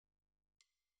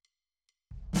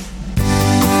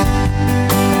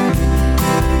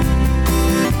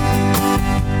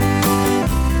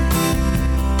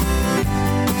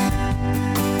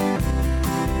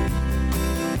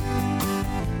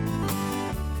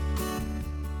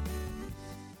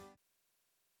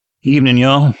Evening,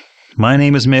 y'all. My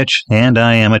name is Mitch, and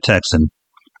I am a Texan.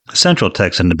 A Central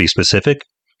Texan, to be specific.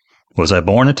 Was I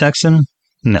born a Texan?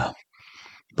 No.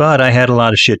 But I had a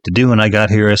lot of shit to do, and I got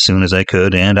here as soon as I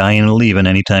could, and I ain't leaving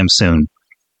anytime soon.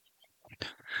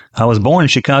 I was born in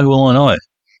Chicago, Illinois,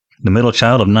 the middle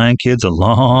child of 9 kids a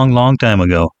long, long time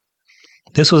ago.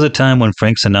 This was a time when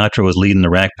Frank Sinatra was leading the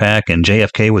Rat Pack and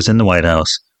JFK was in the White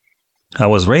House. I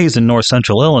was raised in north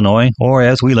central Illinois, or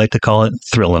as we like to call it,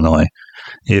 Thrillinois.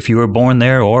 If you were born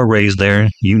there or raised there,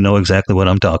 you know exactly what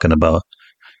I'm talking about.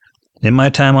 In my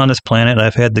time on this planet,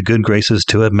 I've had the good graces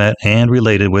to have met and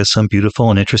related with some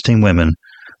beautiful and interesting women.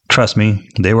 Trust me,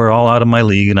 they were all out of my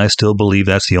league, and I still believe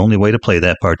that's the only way to play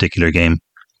that particular game.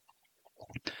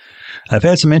 I've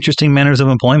had some interesting manners of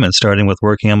employment, starting with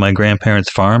working on my grandparents'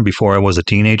 farm before I was a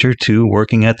teenager to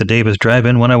working at the Davis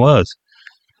Drive-In when I was.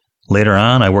 Later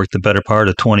on, I worked the better part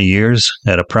of 20 years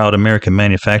at a proud American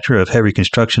manufacturer of heavy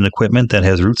construction equipment that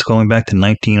has roots going back to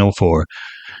 1904,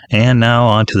 and now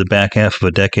on to the back half of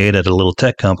a decade at a little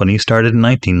tech company started in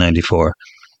 1994.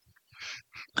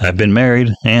 I've been married,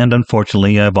 and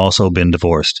unfortunately, I've also been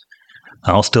divorced.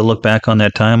 I'll still look back on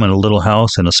that time in a little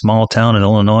house in a small town in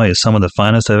Illinois as some of the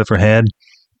finest I've ever had,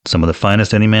 some of the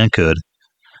finest any man could.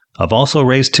 I've also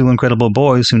raised 2 incredible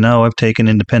boys who now have taken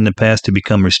independent paths to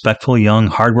become respectful, young,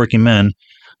 hardworking men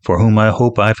for whom I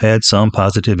hope I've had some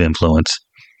positive influence.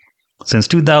 Since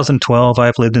 2012,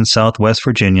 I've lived in Southwest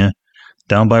Virginia,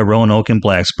 down by Roanoke and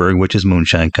Blacksburg, which is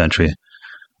moonshine country.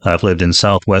 I've lived in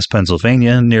Southwest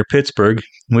Pennsylvania, near Pittsburgh,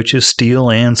 which is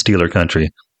steel and Steeler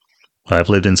country. I've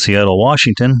lived in Seattle,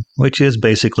 Washington, which is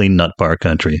basically nut bar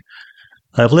country.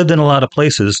 I've lived in a lot of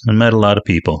places and met a lot of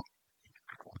people.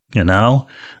 And now,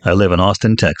 I live in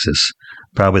Austin, Texas,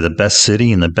 probably the best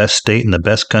city and the best state and the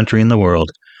best country in the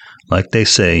world. Like they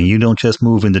say, you don't just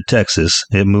move into Texas,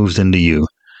 it moves into you.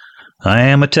 I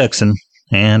am a Texan,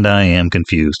 and I am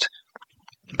confused.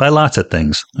 By lots of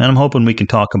things, and I'm hoping we can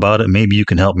talk about it, maybe you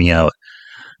can help me out.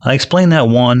 I explain that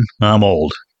 1, I'm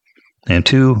old, and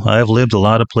 2, I've lived a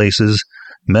lot of places,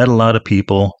 met a lot of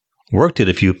people, worked at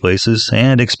a few places,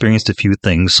 and experienced a few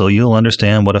things, so you'll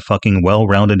understand what a fucking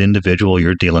well-rounded individual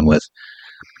you're dealing with.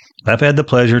 I've had the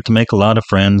pleasure to make a lot of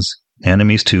friends,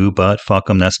 enemies too, but fuck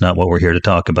them, that's not what we're here to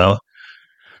talk about.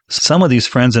 Some of these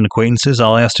friends and acquaintances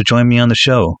I'll ask to join me on the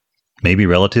show, maybe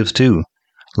relatives too,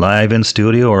 live in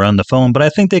studio or on the phone, but I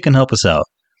think they can help us out.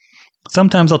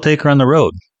 Sometimes I'll take her on the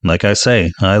road. Like I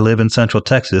say, I live in Central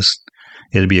Texas.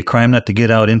 It'd be a crime not to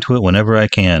get out into it whenever I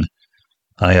can.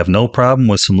 I have no problem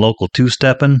with some local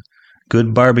two-stepping,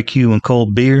 good barbecue and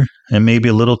cold beer, and maybe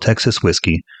a little Texas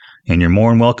whiskey. And you're more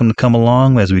than welcome to come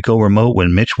along as we go remote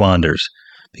when Mitch wanders.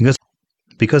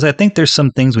 Because I think there's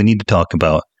some things we need to talk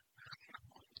about.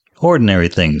 Ordinary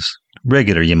things.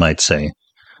 Regular, you might say.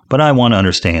 But I want to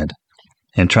understand.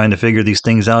 And trying to figure these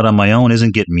things out on my own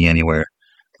isn't getting me anywhere.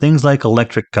 Things like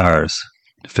electric cars,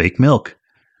 fake milk,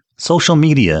 social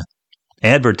media,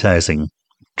 advertising,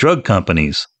 drug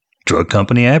companies, drug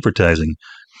company advertising.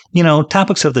 You know,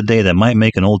 topics of the day that might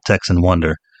make an old Texan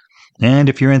wonder. And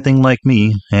if you're anything like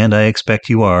me, and I expect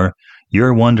you are,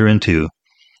 you're wondering too.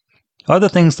 Other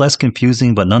things less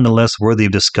confusing but nonetheless worthy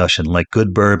of discussion, like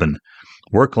good bourbon,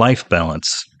 work-life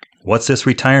balance, what's this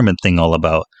retirement thing all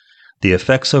about, the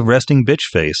effects of resting bitch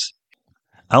face,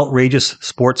 outrageous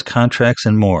sports contracts,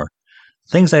 and more.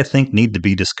 Things I think need to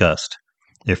be discussed,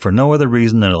 if for no other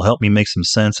reason than it'll help me make some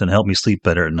sense and help me sleep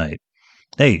better at night.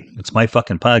 Hey, it's my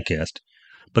fucking podcast.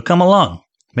 But come along.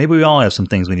 Maybe we all have some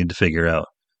things we need to figure out.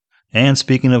 And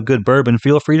speaking of good bourbon,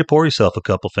 feel free to pour yourself a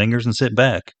couple fingers and sit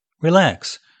back.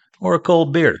 Relax. Or a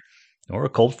cold beer. Or a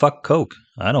cold fuck Coke.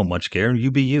 I don't much care.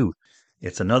 You be you.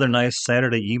 It's another nice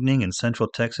Saturday evening in Central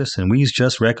Texas, and we's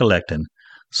just recollecting.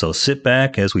 So sit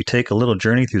back as we take a little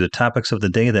journey through the topics of the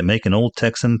day that make an old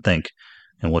Texan think,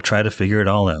 and we'll try to figure it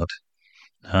all out.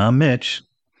 I'm Mitch.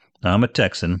 I'm a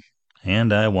Texan.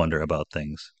 And I wonder about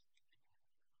things.